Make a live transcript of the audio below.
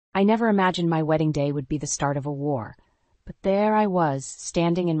I never imagined my wedding day would be the start of a war. But there I was,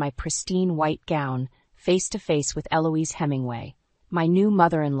 standing in my pristine white gown, face to face with Eloise Hemingway, my new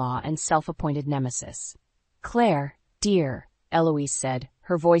mother-in-law and self-appointed nemesis. "Claire, dear," Eloise said,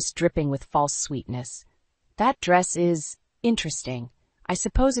 her voice dripping with false sweetness. "That dress is interesting. I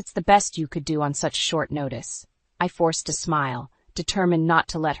suppose it's the best you could do on such short notice." I forced a smile, determined not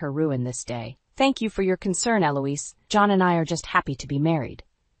to let her ruin this day. "Thank you for your concern, Eloise. John and I are just happy to be married."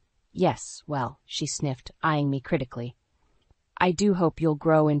 "Yes, well," she sniffed, eyeing me critically. "I do hope you'll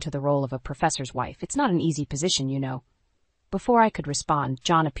grow into the role of a professor's wife. It's not an easy position, you know." Before I could respond,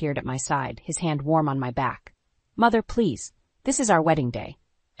 John appeared at my side, his hand warm on my back. "Mother, please. This is our wedding day."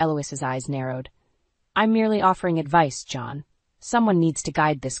 Eloise's eyes narrowed. "I'm merely offering advice, John. Someone needs to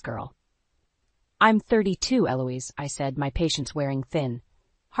guide this girl." "I'm 32, Eloise," I said, my patience wearing thin.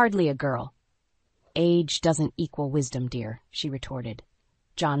 "Hardly a girl." "Age doesn't equal wisdom, dear," she retorted.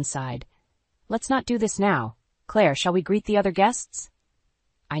 John sighed. "Let's not do this now. Claire, shall we greet the other guests?"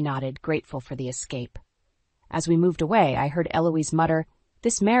 I nodded, grateful for the escape. As we moved away, I heard Eloise mutter,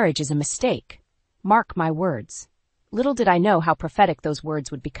 "This marriage is a mistake. Mark my words." Little did I know how prophetic those words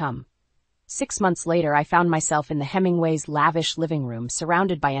would become. 6 months later, I found myself in the Hemingways' lavish living room,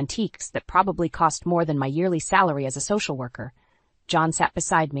 surrounded by antiques that probably cost more than my yearly salary as a social worker. John sat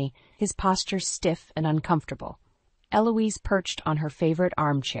beside me, his posture stiff and uncomfortable. Eloise perched on her favorite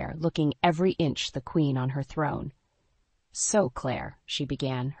armchair, looking every inch the queen on her throne. "So, Claire," she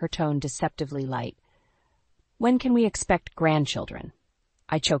began, her tone deceptively light, "when can we expect grandchildren?"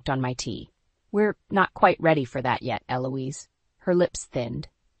 I choked on my tea. "We're not quite ready for that yet, Eloise." Her lips thinned.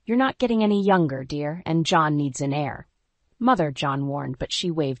 "You're not getting any younger, dear, and John needs an heir." "Mother," John warned, but she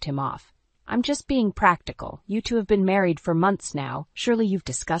waved him off. "I'm just being practical. You two have been married for months now. Surely you've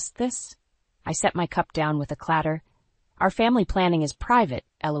discussed this?" I set my cup down with a clatter. "Our family planning is private,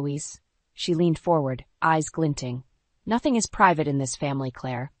 Eloise." She leaned forward, eyes glinting. "Nothing is private in this family,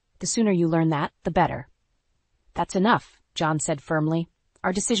 Claire. The sooner you learn that, the better." "That's enough," John said firmly.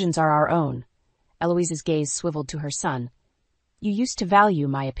 "Our decisions are our own." Eloise's gaze swiveled to her son. "You used to value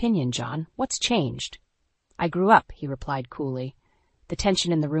my opinion, John. What's changed?" "I grew up," he replied coolly. The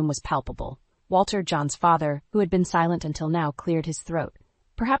tension in the room was palpable. Walter, John's father, who had been silent until now, cleared his throat.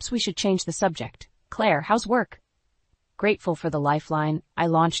 "Perhaps we should change the subject. Claire, how's work?" Grateful for the lifeline, I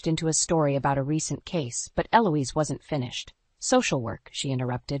launched into a story about a recent case, but Eloise wasn't finished. "Social work," she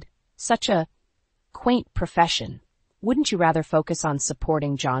interrupted. "Such a quaint profession. Wouldn't you rather focus on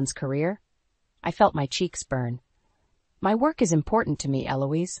supporting John's career?" I felt my cheeks burn. "My work is important to me,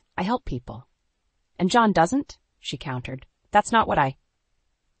 Eloise. I help people." "And John doesn't?" she countered. "That's not what I—"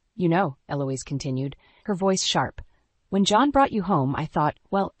 "You know," Eloise continued, her voice sharp, "when John brought you home, I thought,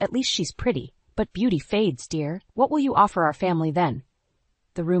 well, at least she's pretty. But beauty fades, dear. What will you offer our family then?"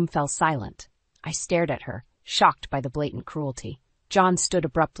 The room fell silent. I stared at her, shocked by the blatant cruelty. John stood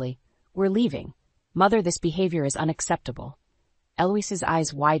abruptly. "We're leaving. Mother, this behavior is unacceptable." Eloise's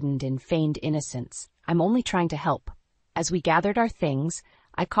eyes widened in feigned innocence. "I'm only trying to help." As we gathered our things,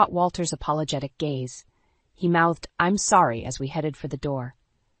 I caught Walter's apologetic gaze. He mouthed, "I'm sorry," as we headed for the door.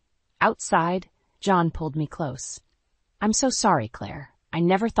 Outside, John pulled me close. "I'm so sorry, Claire. I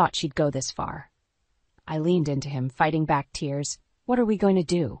never thought she'd go this far." I leaned into him, fighting back tears. "What are we going to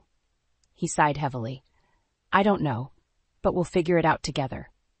do?" He sighed heavily. "I don't know, but we'll figure it out together."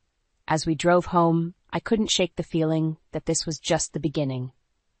 As we drove home, I couldn't shake the feeling that this was just the beginning.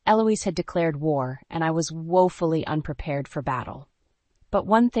 Eloise had declared war, and I was woefully unprepared for battle. But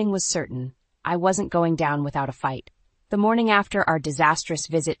one thing was certain. I wasn't going down without a fight. The morning after our disastrous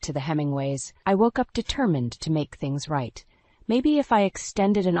visit to the Hemingways, I woke up determined to make things right. Maybe if I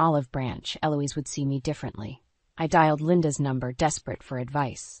extended an olive branch, Eloise would see me differently. I dialed Linda's number, desperate for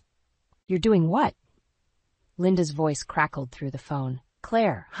advice. "You're doing what?" Linda's voice crackled through the phone.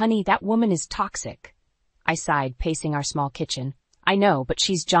 "Claire, honey, that woman is toxic." I sighed, pacing our small kitchen. "I know, but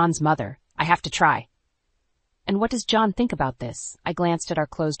she's John's mother. I have to try." "And what does John think about this?" I glanced at our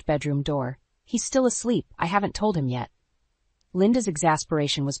closed bedroom door. "He's still asleep. I haven't told him yet." Linda's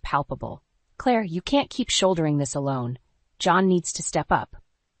exasperation was palpable. "Claire, you can't keep shouldering this alone. John needs to step up."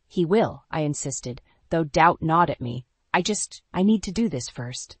 "He will," I insisted, though doubt gnawed at me. I need to do this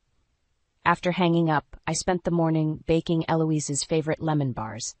first." After hanging up, I spent the morning baking Eloise's favorite lemon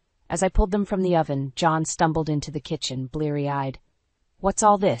bars. As I pulled them from the oven, John stumbled into the kitchen, bleary-eyed. "What's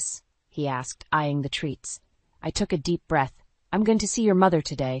all this?" he asked, eyeing the treats. I took a deep breath. "I'm going to see your mother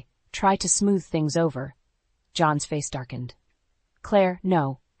today. Try to smooth things over." John's face darkened. "Claire,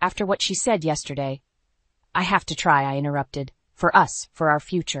 no. After what she said yesterday—" "I have to try," I interrupted. "For us, for our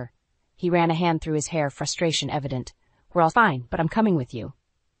future." He ran a hand through his hair, frustration evident. "We're all fine, but I'm coming with you."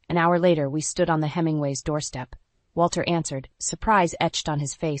 An hour later, we stood on the Hemingways' doorstep. Walter answered, surprise etched on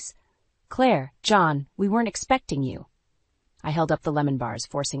his face. "Claire, John, we weren't expecting you." I held up the lemon bars,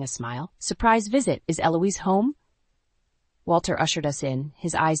 forcing a smile. "Surprise visit. Is Eloise home?" Walter ushered us in,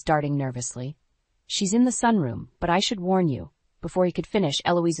 his eyes darting nervously. "She's in the sunroom, but I should warn you." Before he could finish,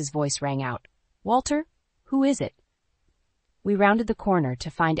 Eloise's voice rang out. "Walter? Who is it?" We rounded the corner to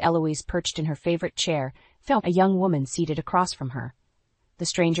find Eloise perched in her favorite chair, a young woman seated across from her. The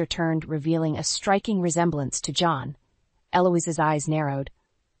stranger turned, revealing a striking resemblance to John. Eloise's eyes narrowed.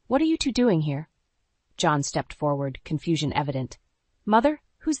 "What are you two doing here?" John stepped forward, confusion evident. "Mother,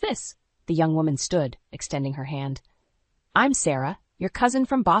 who's this?" The young woman stood, extending her hand. "I'm Sarah, your cousin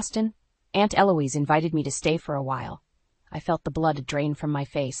from Boston. Aunt Eloise invited me to stay for a while." I felt the blood drain from my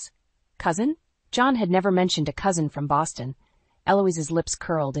face. "Cousin?" John had never mentioned a cousin from Boston. Eloise's lips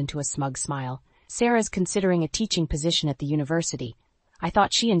curled into a smug smile. "Sarah's considering a teaching position at the university. I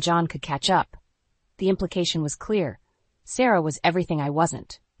thought she and John could catch up." The implication was clear. Sarah was everything I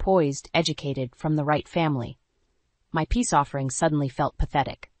wasn't, poised, educated, from the right family. My peace offering suddenly felt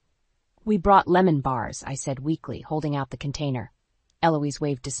pathetic. "We brought lemon bars," I said weakly, holding out the container. Eloise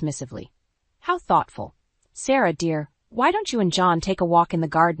waved dismissively. "How thoughtful. Sarah, dear, why don't you and John take a walk in the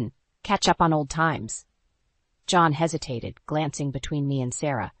garden, catch up on old times?" John hesitated, glancing between me and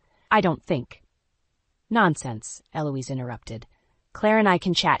Sarah. "I don't think." "Nonsense," Eloise interrupted. "Claire and I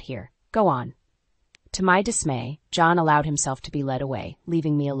can chat here. Go on." To my dismay, John allowed himself to be led away,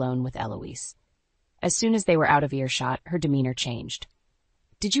 leaving me alone with Eloise. As soon as they were out of earshot, her demeanor changed.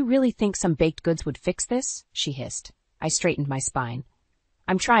 "Did you really think some baked goods would fix this?" she hissed. I straightened my spine.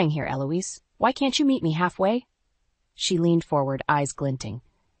 "I'm trying here, Eloise. Why can't you meet me halfway?" She leaned forward, eyes glinting.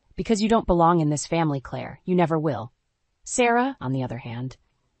 "Because you don't belong in this family, Claire. You never will. Sarah, on the other hand."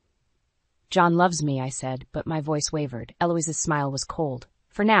 "John loves me," I said, but my voice wavered. Eloise's smile was cold.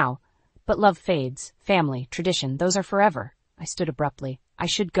 "For now. But love fades. Family, tradition, those are forever." I stood abruptly. "I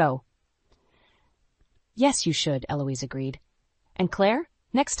should go." "Yes, you should," Eloise agreed. "And Claire,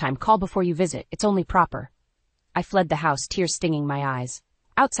 next time call before you visit. It's only proper." I fled the house, tears stinging my eyes.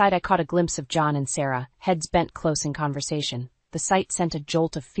 Outside I caught a glimpse of John and Sarah, heads bent close in conversation. The sight sent a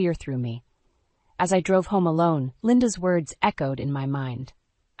jolt of fear through me. As I drove home alone, Linda's words echoed in my mind.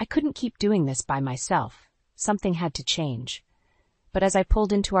 I couldn't keep doing this by myself. Something had to change. But as I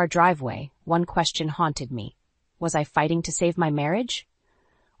pulled into our driveway, one question haunted me. Was I fighting to save my marriage?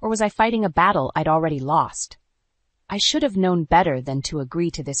 Or was I fighting a battle I'd already lost? I should have known better than to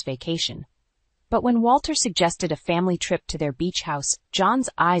agree to this vacation. But when Walter suggested a family trip to their beach house, John's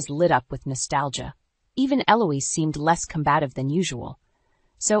eyes lit up with nostalgia. Even Eloise seemed less combative than usual.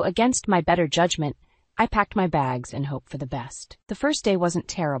 So against my better judgment, I packed my bags and hoped for the best. The first day wasn't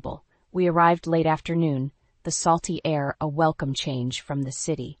terrible. We arrived late afternoon, the salty air a welcome change from the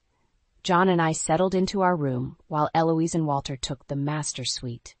city. John and I settled into our room, while Eloise and Walter took the master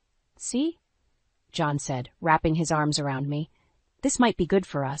suite. "See?" John said, wrapping his arms around me. "This might be good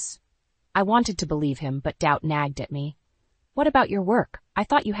for us." I wanted to believe him, but doubt nagged at me. "What about your work? I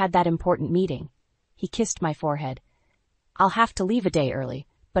thought you had that important meeting." He kissed my forehead. "I'll have to leave a day early,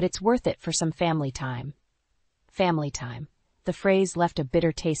 but it's worth it for some family time." Family time. The phrase left a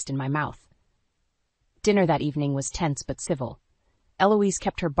bitter taste in my mouth. Dinner that evening was tense but civil. Eloise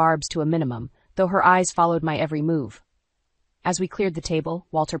kept her barbs to a minimum, though her eyes followed my every move. As we cleared the table,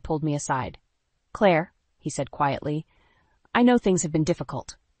 Walter pulled me aside. "Claire," he said quietly, "I know things have been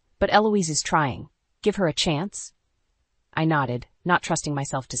difficult, but Eloise is trying. Give her a chance." I nodded, not trusting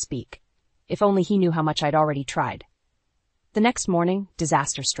myself to speak. If only he knew how much I'd already tried. The next morning,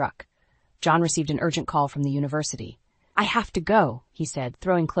 disaster struck. John received an urgent call from the university. "I have to go," he said,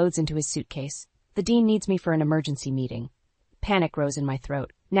 throwing clothes into his suitcase. "The dean needs me for an emergency meeting." Panic rose in my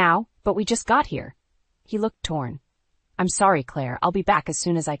throat. "Now? But we just got here." He looked torn. "I'm sorry, Claire. I'll be back as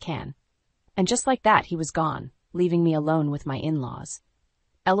soon as I can." And just like that, he was gone, leaving me alone with my in-laws.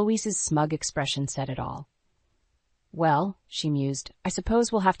 Eloise's smug expression said it all. "Well," she mused, "I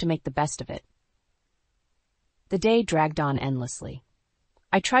suppose we'll have to make the best of it." The day dragged on endlessly.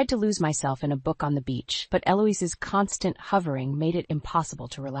 I tried to lose myself in a book on the beach, but Eloise's constant hovering made it impossible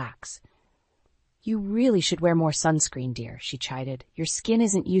to relax. "You really should wear more sunscreen, dear," she chided. "Your skin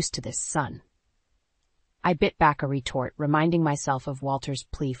isn't used to this sun." I bit back a retort, reminding myself of Walter's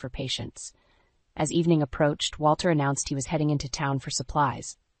plea for patience. As evening approached, Walter announced he was heading into town for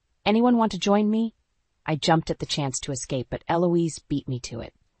supplies. "Anyone want to join me?" I jumped at the chance to escape, but Eloise beat me to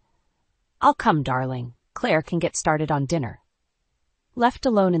it. "I'll come, darling. Claire can get started on dinner." Left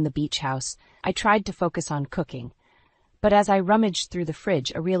alone in the beach house, I tried to focus on cooking, but as I rummaged through the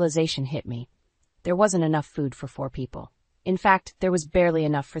fridge, a realization hit me. There wasn't enough food for 4 people. In fact, there was barely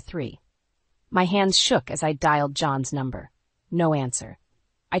enough for 3. My hands shook as I dialed John's number. No answer.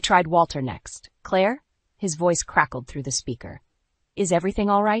 I tried Walter next. Claire? His voice crackled through the speaker. Is everything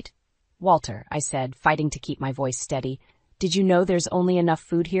all right? Walter, I said, fighting to keep my voice steady. Did you know there's only enough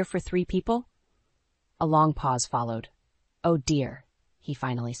food here for 3 people? A long pause followed. Oh dear, he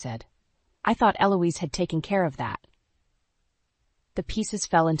finally said. I thought Eloise had taken care of that. The pieces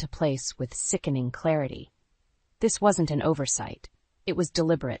fell into place with sickening clarity. This wasn't an oversight. It was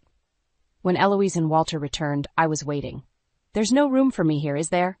deliberate. When Eloise and Walter returned, I was waiting. There's no room for me here, is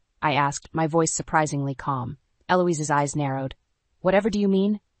there? I asked, my voice surprisingly calm. Eloise's eyes narrowed. Whatever do you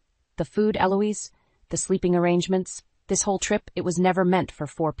mean? The food, Eloise? The sleeping arrangements? This whole trip, it was never meant for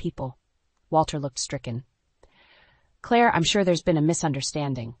 4 people. Walter looked stricken. Claire, I'm sure there's been a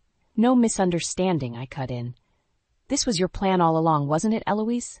misunderstanding. No misunderstanding, I cut in. This was your plan all along, wasn't it,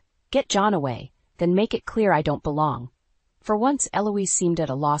 Eloise? Get John away, then make it clear I don't belong. For once, Eloise seemed at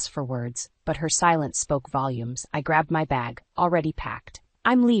a loss for words, but her silence spoke volumes. I grabbed my bag, already packed.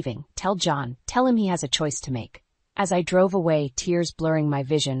 I'm leaving. Tell John. Tell him he has a choice to make. As I drove away, tears blurring my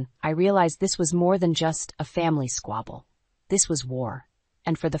vision, I realized this was more than just a family squabble. This was war.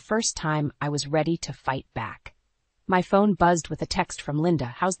 And for the first time, I was ready to fight back. My phone buzzed with a text from Linda.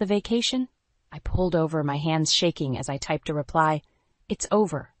 How's the vacation? I pulled over, my hands shaking as I typed a reply. It's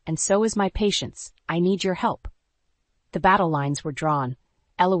over, and so is my patience. I need your help. The battle lines were drawn.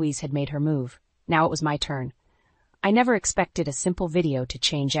 Eloise had made her move. Now it was my turn. I never expected a simple video to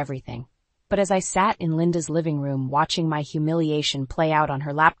change everything. But as I sat in Linda's living room watching my humiliation play out on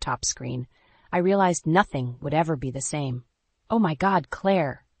her laptop screen, I realized nothing would ever be the same. Oh my God,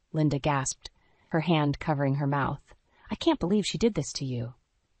 Claire, Linda gasped, her hand covering her mouth. I can't believe she did this to you.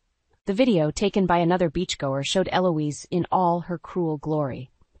 The video, taken by another beachgoer, showed Eloise in all her cruel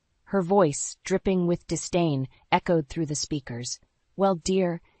glory. Her voice, dripping with disdain, echoed through the speakers. Well,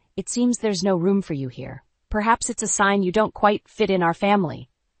 dear, it seems there's no room for you here. Perhaps it's a sign you don't quite fit in our family.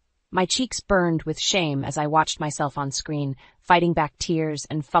 My cheeks burned with shame as I watched myself on screen, fighting back tears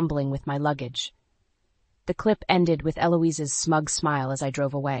and fumbling with my luggage. The clip ended with Eloise's smug smile as I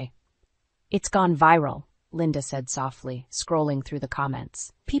drove away. It's gone viral, Linda said softly, scrolling through the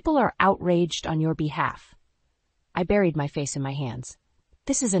comments. People are outraged on your behalf. I buried my face in my hands.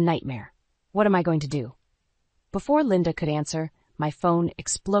 This is a nightmare. What am I going to do? Before Linda could answer, my phone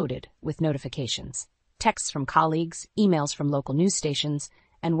exploded with notifications. Texts from colleagues, emails from local news stations,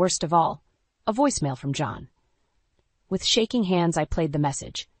 and worst of all, a voicemail from John. With shaking hands, I played the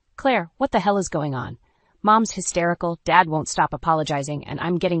message. Claire, what the hell is going on? Mom's hysterical, Dad won't stop apologizing, and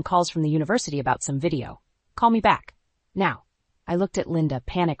I'm getting calls from the university about some video. Call me back. Now. I looked at Linda,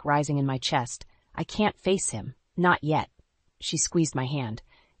 panic rising in my chest. I can't face him. Not yet. She squeezed my hand.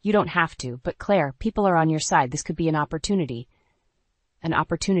 You don't have to, but Claire, people are on your side. This could be an opportunity. An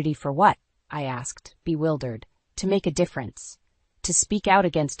opportunity for what? I asked, bewildered. To make a difference. To speak out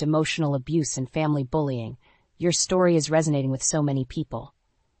against emotional abuse and family bullying. Your story is resonating with so many people.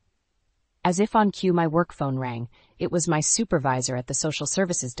 As if on cue, my work phone rang. It was my supervisor at the social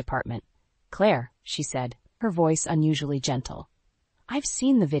services department. Claire, she said, her voice unusually gentle. I've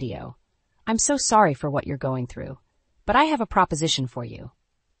seen the video. I'm so sorry for what you're going through. But I have a proposition for you.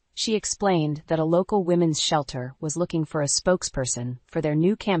 She explained that a local women's shelter was looking for a spokesperson for their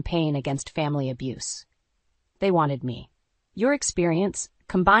new campaign against family abuse. They wanted me. Your experience,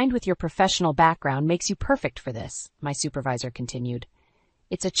 combined with your professional background, makes you perfect for this, my supervisor continued.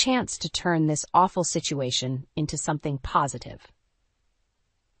 It's a chance to turn this awful situation into something positive.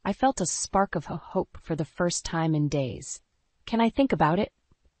 I felt a spark of hope for the first time in days. Can I think about it?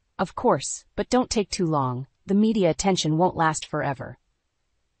 Of course, but don't take too long. The media attention won't last forever.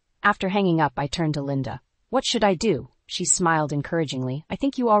 After hanging up, I turned to Linda. What should I do? She smiled encouragingly. I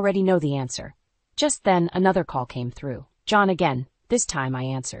think you already know the answer. Just then, another call came through. John again. This time I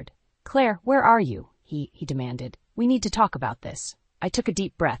answered. Claire, where are you? He demanded. We need to talk about this. I took a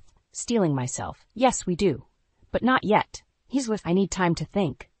deep breath, steeling myself. Yes, we do. But not yet. He's with. I need time to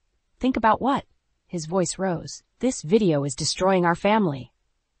think. Think about what? His voice rose. This video is destroying our family.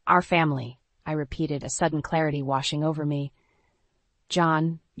 Our family, I repeated, a sudden clarity washing over me.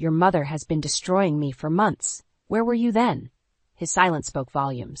 John, your mother has been destroying me for months. Where were you then? His silence spoke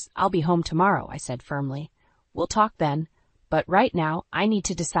volumes. I'll be home tomorrow, I said firmly. We'll talk then. But right now, I need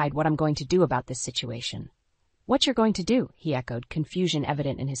to decide what I'm going to do about this situation. What you're going to do? He echoed, confusion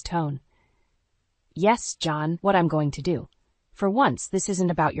evident in his tone. Yes, John, what I'm going to do. For once, this isn't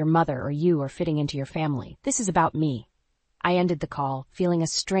about your mother or you or fitting into your family. This is about me. I ended the call, feeling a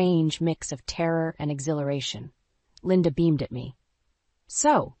strange mix of terror and exhilaration. Linda beamed at me.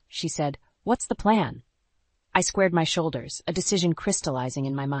 So, she said, what's the plan? I squared my shoulders, a decision crystallizing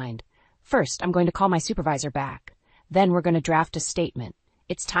in my mind. First, I'm going to call my supervisor back. Then we're going to draft a statement.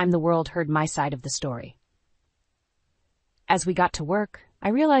 It's time the world heard my side of the story. As we got to work, I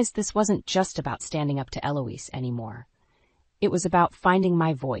realized this wasn't just about standing up to Eloise anymore. It was about finding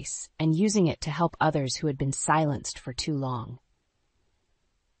my voice and using it to help others who had been silenced for too long.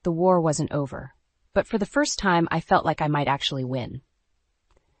 The war wasn't over, but for the first time I felt like I might actually win.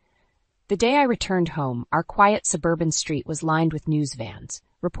 The day I returned home, our quiet suburban street was lined with news vans.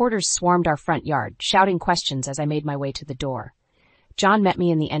 Reporters swarmed our front yard, shouting questions as I made my way to the door. John met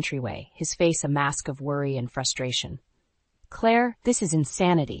me in the entryway, his face a mask of worry and frustration. "Claire, this is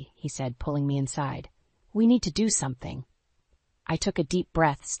insanity," he said, pulling me inside. "We need to do something." I took a deep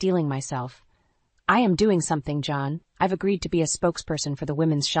breath, steeling myself. "I am doing something, John. I've agreed to be a spokesperson for the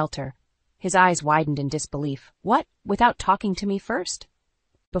women's shelter." His eyes widened in disbelief. "What? Without talking to me first?"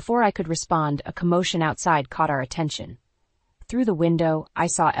 Before I could respond, a commotion outside caught our attention. Through the window, I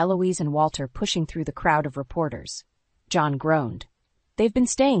saw Eloise and Walter pushing through the crowd of reporters. John groaned. "They've been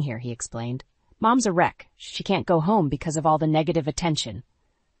staying here," he explained. "Mom's a wreck. She can't go home because of all the negative attention."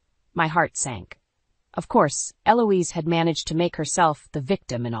 My heart sank. Of course, Eloise had managed to make herself the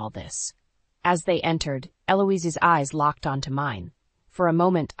victim in all this. As they entered, Eloise's eyes locked onto mine. For a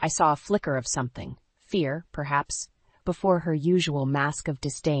moment, I saw a flicker of something, fear, perhaps, before her usual mask of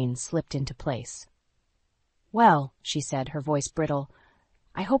disdain slipped into place. "Well," she said, her voice brittle,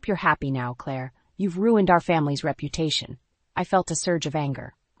 "I hope you're happy now, Claire. You've ruined our family's reputation." I felt a surge of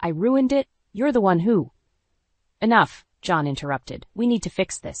anger. "I ruined it? You're the one who—" "Enough," John interrupted. "We need to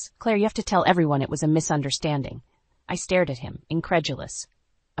fix this. Claire, you have to tell everyone it was a misunderstanding." I stared at him, incredulous.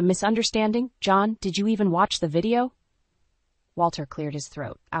 "A misunderstanding? John, did you even watch the video?" Walter cleared his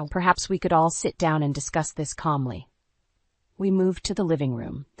throat. Perhaps we could all sit down and discuss this calmly." We moved to the living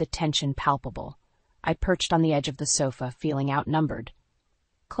room, the tension palpable. I perched on the edge of the sofa, feeling outnumbered.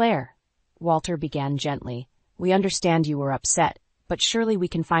 "Claire," Walter began gently, "we understand you were upset, but surely we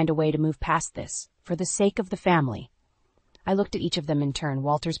can find a way to move past this, for the sake of the family." I looked at each of them in turn,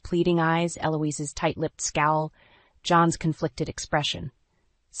 Walter's pleading eyes, Eloise's tight-lipped scowl, John's conflicted expression.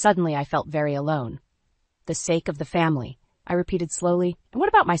 Suddenly I felt very alone. "The sake of the family," I repeated slowly. "And what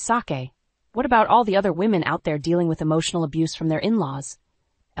about my sake? What about all the other women out there dealing with emotional abuse from their in-laws?"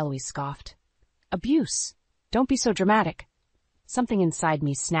 Eloise scoffed. "Abuse? Don't be so dramatic." Something inside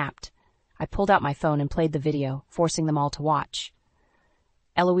me snapped. I pulled out my phone and played the video, forcing them all to watch.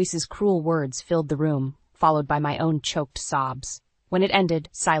 Eloise's cruel words filled the room, followed by my own choked sobs. When it ended,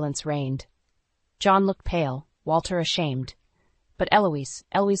 silence reigned. John looked pale, Walter ashamed. But Eloise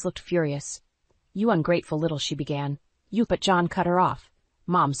looked furious. "You ungrateful little," she began. But John cut her off.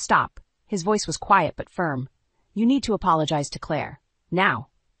 "Mom, stop." His voice was quiet but firm. "You need to apologize to Claire. Now."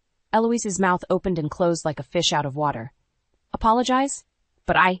 Eloise's mouth opened and closed like a fish out of water. "Apologize?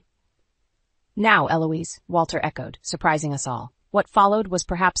 But I—" "Now, Eloise," Walter echoed, surprising us all. What followed was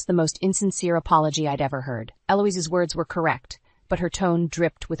perhaps the most insincere apology I'd ever heard. Eloise's words were correct, but her tone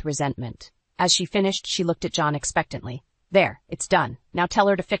dripped with resentment. As she finished, she looked at John expectantly. "There, it's done. Now tell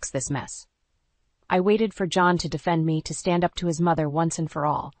her to fix this mess." I waited for John to defend me, to stand up to his mother once and for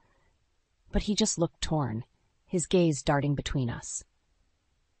all. But he just looked torn, his gaze darting between us.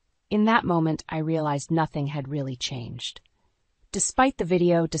 In that moment, I realized nothing had really changed. Despite the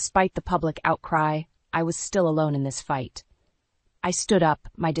video, despite the public outcry, I was still alone in this fight. I stood up,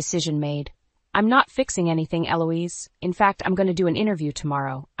 my decision made. "I'm not fixing anything, Eloise. In fact, I'm going to do an interview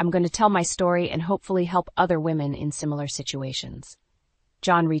tomorrow. I'm going to tell my story and hopefully help other women in similar situations."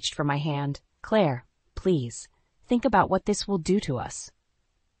 John reached for my hand. "Claire, please, think about what this will do to us."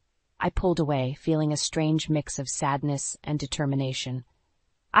 I pulled away, feeling a strange mix of sadness and determination.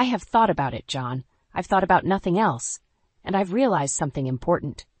 "I have thought about it, John. I've thought about nothing else. And I've realized something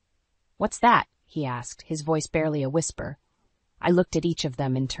important." "What's that?" he asked, his voice barely a whisper. I looked at each of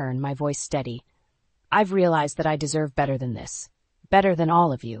them in turn, my voice steady. "I've realized that I deserve better than this. Better than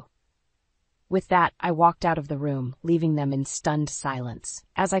all of you." With that, I walked out of the room, leaving them in stunned silence.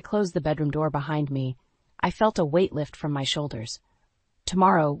 As I closed the bedroom door behind me, I felt a weight lift from my shoulders.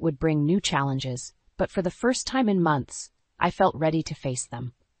 Tomorrow would bring new challenges, but for the first time in months, I felt ready to face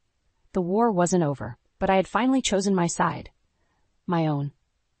them. The war wasn't over, but I had finally chosen my side. My own.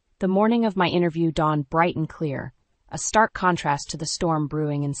 The morning of my interview dawned bright and clear, a stark contrast to the storm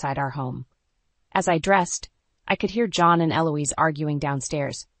brewing inside our home. As I dressed, I could hear John and Eloise arguing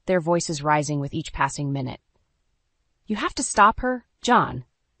downstairs, their voices rising with each passing minute. "You have to stop her, John,"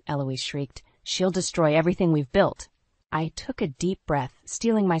 Eloise shrieked. "She'll destroy everything we've built." I took a deep breath,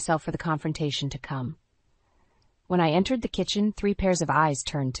 steeling myself for the confrontation to come. When I entered the kitchen, 3 pairs of eyes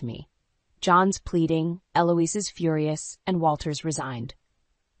turned to me. John's pleading, Eloise's furious, and Walter's resigned.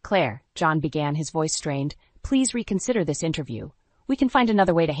 "Claire," John began, his voice strained, "please reconsider this interview. We can find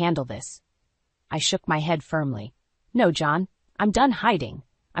another way to handle this." I shook my head firmly. "No, John, I'm done hiding.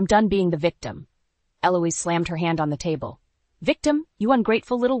 I'm done being the victim." Eloise slammed her hand on the table. "Victim, you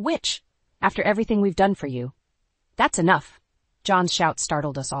ungrateful little witch! After everything we've done for you." "That's enough." John's shout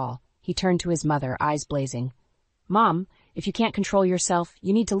startled us all. He turned to his mother, eyes blazing. "Mom, if you can't control yourself,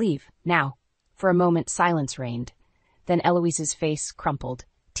 you need to leave, now." For a moment, silence reigned. Then Eloise's face crumpled,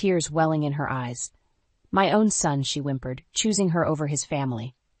 tears welling in her eyes. "My own son," she whimpered, "choosing her over his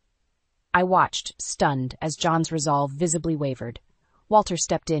family." I watched, stunned, as John's resolve visibly wavered. Walter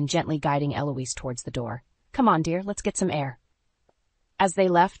stepped in, gently guiding Eloise towards the door. "Come on, dear, let's get some air." As they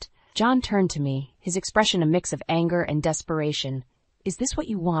left, John turned to me, his expression a mix of anger and desperation. "Is this what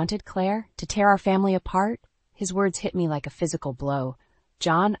you wanted, Claire? To tear our family apart?" His words hit me like a physical blow.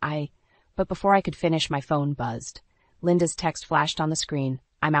 "John, But before I could finish, my phone buzzed. Linda's text flashed on the screen.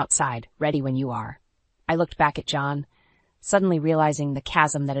 "I'm outside, ready when you are." I looked back at John, suddenly realizing the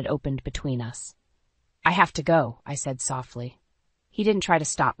chasm that had opened between us. "I have to go," I said softly. He didn't try to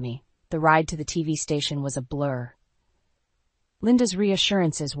stop me. The ride to the TV station was a blur. Linda's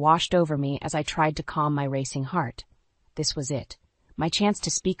reassurances washed over me as I tried to calm my racing heart. This was it, my chance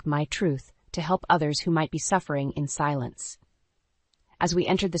to speak my truth, to help others who might be suffering in silence. As we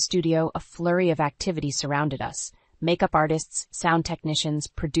entered the studio, a flurry of activity surrounded us. Makeup artists, sound technicians,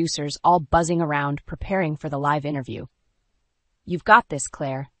 producers, all buzzing around, preparing for the live interview. "You've got this,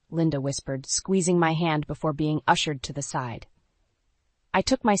 Claire," Linda whispered, squeezing my hand before being ushered to the side. I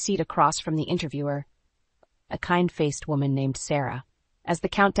took my seat across from the interviewer, a kind-faced woman named Sarah. As the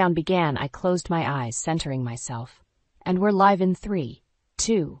countdown began, I closed my eyes, centering myself. "And we're live in 3,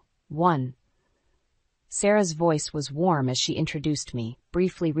 2, 1. Sarah's voice was warm as she introduced me,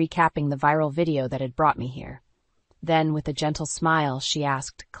 briefly recapping the viral video that had brought me here. Then, with a gentle smile, she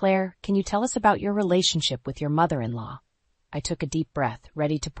asked, "Claire, can you tell us about your relationship with your mother-in-law?" I took a deep breath,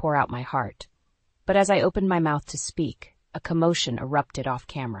 ready to pour out my heart. But as I opened my mouth to speak, a commotion erupted off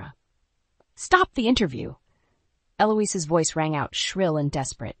camera. "Stop the interview!" Eloise's voice rang out, shrill and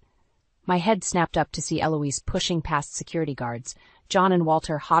desperate. My head snapped up to see Eloise pushing past security guards, John and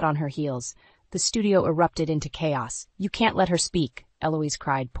Walter hot on her heels. The studio erupted into chaos. "You can't let her speak," Eloise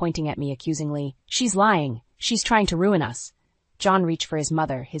cried, pointing at me accusingly. "She's lying. She's trying to ruin us." John reached for his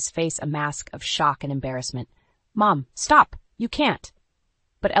mother, his face a mask of shock and embarrassment. "Mom, stop! You can't!"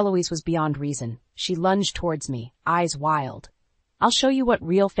 But Eloise was beyond reason. She lunged towards me, eyes wild. "I'll show you what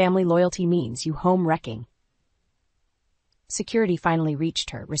real family loyalty means, you home-wrecking." Security finally reached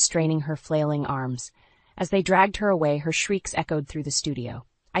her, restraining her flailing arms. As they dragged her away, her shrieks echoed through the studio.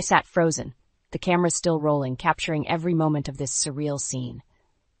 I sat frozen, the camera still rolling, capturing every moment of this surreal scene.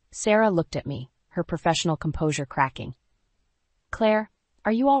 Sarah looked at me, her professional composure cracking. "Claire,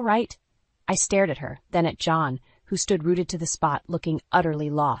 are you all right?" I stared at her, then at John, who stood rooted to the spot, looking utterly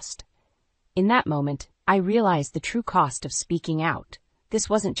lost. In that moment, I realized the true cost of speaking out. This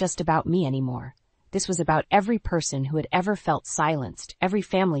wasn't just about me anymore. This was about every person who had ever felt silenced, every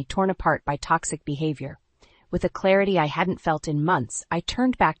family torn apart by toxic behavior. With a clarity I hadn't felt in months, I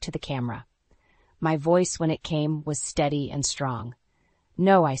turned back to the camera. My voice, when it came, was steady and strong.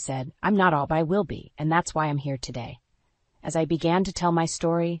 "No," I said, "I'm not all, but I will be, and that's why I'm here today." As I began to tell my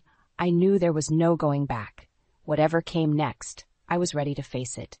story, I knew there was no going back. Whatever came next, I was ready to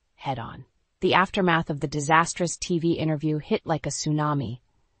face it, head on. The aftermath of the disastrous TV interview hit like a tsunami.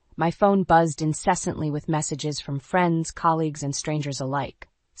 My phone buzzed incessantly with messages from friends, colleagues, and strangers alike.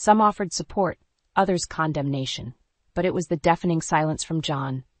 Some offered support, others condemnation. But it was the deafening silence from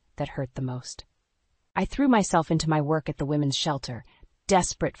John that hurt the most. I threw myself into my work at the women's shelter,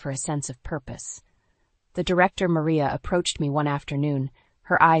 desperate for a sense of purpose. The director, Maria, approached me one afternoon,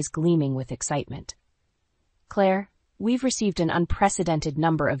 her eyes gleaming with excitement. "Claire, we've received an unprecedented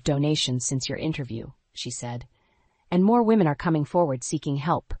number of donations since your interview," she said, "and more women are coming forward seeking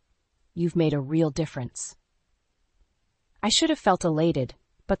help. You've made a real difference." I should have felt elated,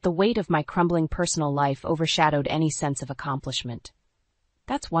 but the weight of my crumbling personal life overshadowed any sense of accomplishment.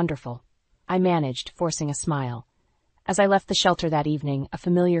 "That's wonderful," I managed, forcing a smile. As I left the shelter that evening, a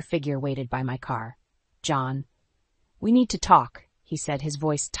familiar figure waited by my car. "John." "We need to talk," he said, his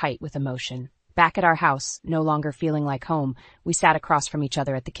voice tight with emotion. Back at our house, no longer feeling like home, we sat across from each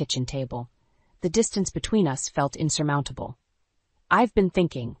other at the kitchen table. The distance between us felt insurmountable. "I've been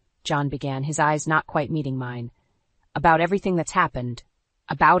thinking," John began, his eyes not quite meeting mine, "about everything that's happened.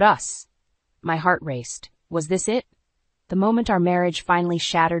 About us." My heart raced. Was this it? The moment our marriage finally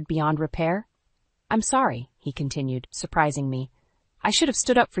shattered beyond repair? "I'm sorry," he continued, surprising me. "I should have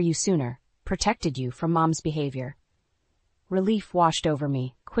stood up for you sooner. protected you from Mom's behavior. Relief washed over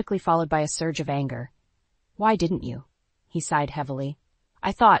me, quickly followed by a surge of anger. Why didn't you? He sighed heavily.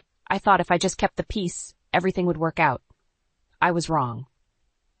 I thought if I just kept the peace, everything would work out. I was wrong.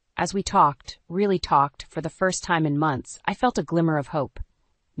 As we talked, really talked, for the first time in months, I felt a glimmer of hope.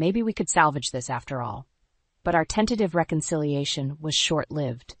 Maybe we could salvage this after all. But our tentative reconciliation was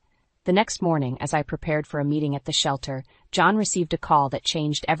short-lived. The next morning, as I prepared for a meeting at the shelter, John received a call that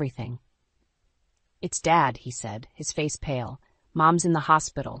changed everything. It's Dad, he said, his face pale. Mom's in the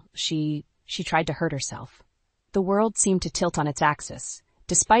hospital. She tried to hurt herself. The world seemed to tilt on its axis.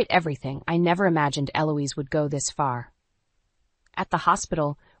 Despite everything, I never imagined Eloise would go this far. At the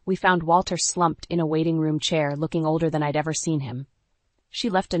hospital, we found Walter slumped in a waiting room chair, looking older than I'd ever seen him. She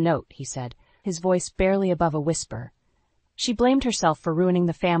left a note, he said, his voice barely above a whisper. She blamed herself for ruining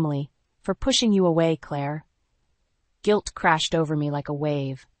the family, for pushing you away, Claire. Guilt crashed over me like a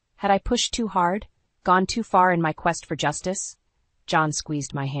wave. Had I pushed too hard? Gone too far in my quest for justice? John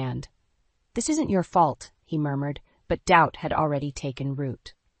squeezed my hand. This isn't your fault, he murmured, but doubt had already taken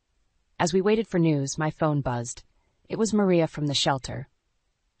root. As we waited for news, my phone buzzed. It was Maria from the shelter.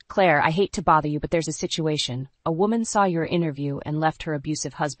 Claire, I hate to bother you, but there's a situation. A woman saw your interview and left her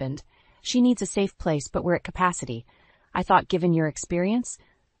abusive husband. She needs a safe place, but we're at capacity. I thought, given your experience...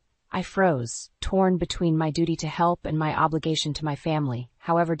 I froze, torn between my duty to help and my obligation to my family,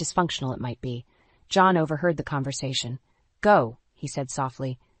 however dysfunctional it might be. John overheard the conversation. Go, he said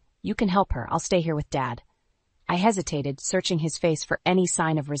softly. You can help her. I'll stay here with Dad. I hesitated, searching his face for any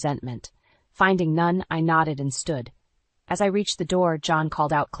sign of resentment. Finding none, I nodded and stood. As I reached the door, John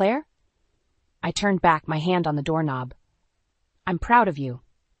called out, Claire? I turned back, my hand on the doorknob. I'm proud of you,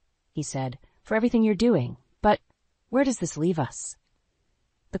 he said, for everything you're doing. But where does this leave us?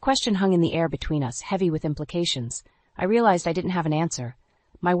 The question hung in the air between us, heavy with implications. I realized I didn't have an answer.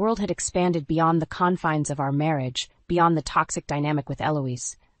 My world had expanded beyond the confines of our marriage, beyond the toxic dynamic with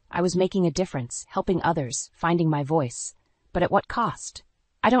Eloise. I was making a difference, helping others, finding my voice. But at what cost?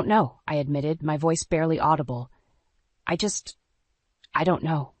 I don't know, I admitted, my voice barely audible. I don't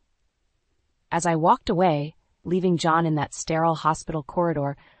know. As I walked away, leaving John in that sterile hospital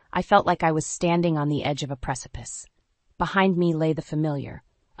corridor, I felt like I was standing on the edge of a precipice. Behind me lay the familiar,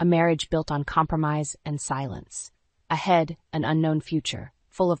 a marriage built on compromise and silence. Ahead, an unknown future,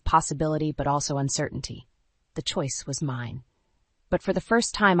 full of possibility but also uncertainty. The choice was mine. But for the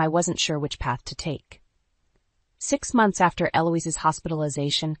first time, I wasn't sure which path to take. 6 months after Eloise's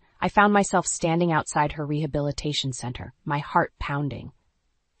hospitalization, I found myself standing outside her rehabilitation center, my heart pounding.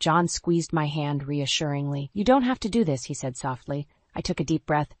 John squeezed my hand reassuringly. You don't have to do this, he said softly. I took a deep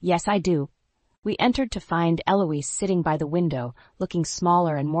breath. Yes, I do. We entered to find Eloise sitting by the window, looking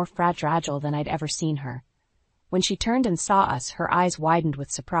smaller and more fragile than I'd ever seen her. When she turned and saw us, her eyes widened with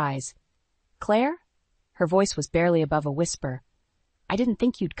surprise. Claire? Her voice was barely above a whisper. I didn't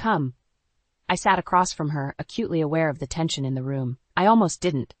think you'd come. I sat across from her, acutely aware of the tension in the room. I almost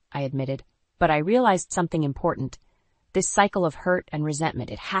didn't, I admitted, but I realized something important. This cycle of hurt and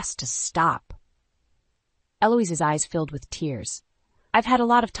resentment, it has to stop. Eloise's eyes filled with tears. I've had a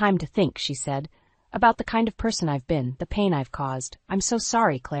lot of time to think, she said, about the kind of person I've been, the pain I've caused. I'm so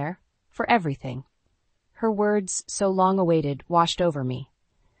sorry, Claire, for everything. Her words, so long awaited, washed over me.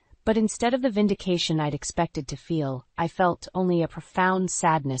 But instead of the vindication I'd expected to feel, I felt only a profound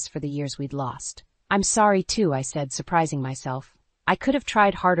sadness for the years we'd lost. I'm sorry too, I said, surprising myself. I could have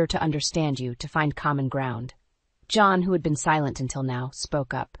tried harder to understand you, to find common ground. John, who had been silent until now,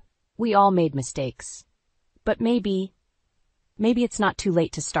 spoke up. We all made mistakes. But maybe it's not too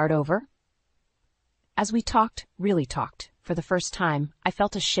late to start over? As we talked, really talked, for the first time, I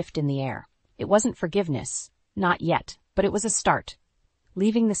felt a shift in the air. It wasn't forgiveness, not yet, but it was a start.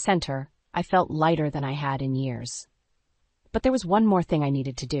 Leaving the center, I felt lighter than I had in years. But there was one more thing I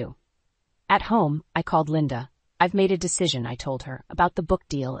needed to do. At home, I called Linda. I've made a decision, I told her, about the book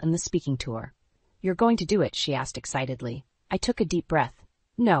deal and the speaking tour. You're going to do it, she asked excitedly. I took a deep breath.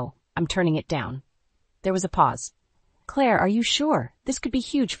 No, I'm turning it down. There was a pause. Claire, are you sure? This could be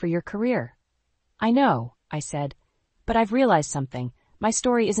huge for your career. I know, I said, but I've realized something. My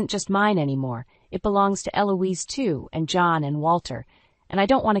story isn't just mine anymore. It belongs to Eloise too, and John and Walter, and I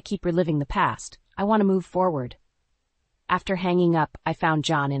don't want to keep reliving the past. I want to move forward. After hanging up, I found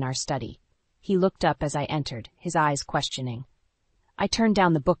John in our study. He looked up as I entered, his eyes questioning. I turned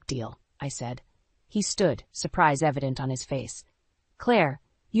down the book deal, I said. He stood, surprise evident on his face. Claire,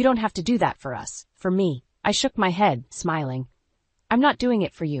 you don't have to do that for us, for me. I shook my head, smiling. I'm not doing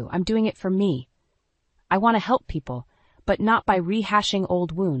it for you, I'm doing it for me. I want to help people, but not by rehashing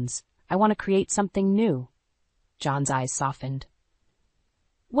old wounds. I want to create something new. John's eyes softened.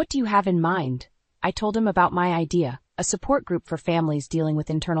 What do you have in mind? I told him about my idea, a support group for families dealing with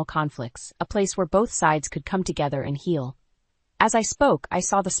internal conflicts, a place where both sides could come together and heal. As I spoke, I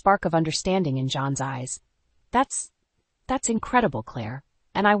saw the spark of understanding in John's eyes. That's incredible, Claire,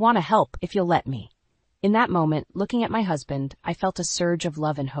 and I want to help if you'll let me. In that moment, looking at my husband, I felt a surge of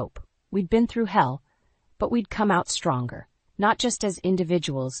love and hope. We'd been through hell, but we'd come out stronger, not just as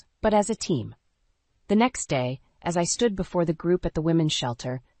individuals, but as a team. The next day, as I stood before the group at the women's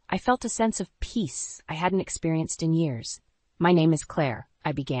shelter, I felt a sense of peace I hadn't experienced in years. My name is Claire,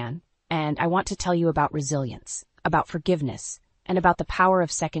 I began, and I want to tell you about resilience, about forgiveness, and about the power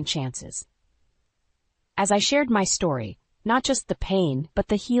of second chances. As I shared my story, not just the pain, but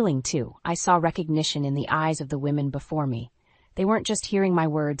the healing too, I saw recognition in the eyes of the women before me. They weren't just hearing my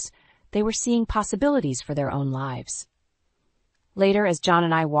words, they were seeing possibilities for their own lives. Later, as John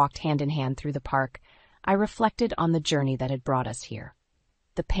and I walked hand in hand through the park, I reflected on the journey that had brought us here.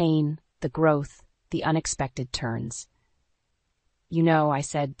 The pain, the growth, the unexpected turns. You know, I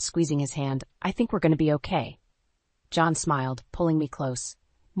said, squeezing his hand, I think we're going to be okay. John smiled, pulling me close.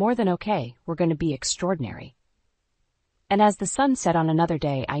 More than okay, we're going to be extraordinary. And as the sun set on another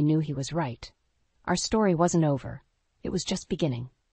day, I knew he was right. Our story wasn't over. It was just beginning.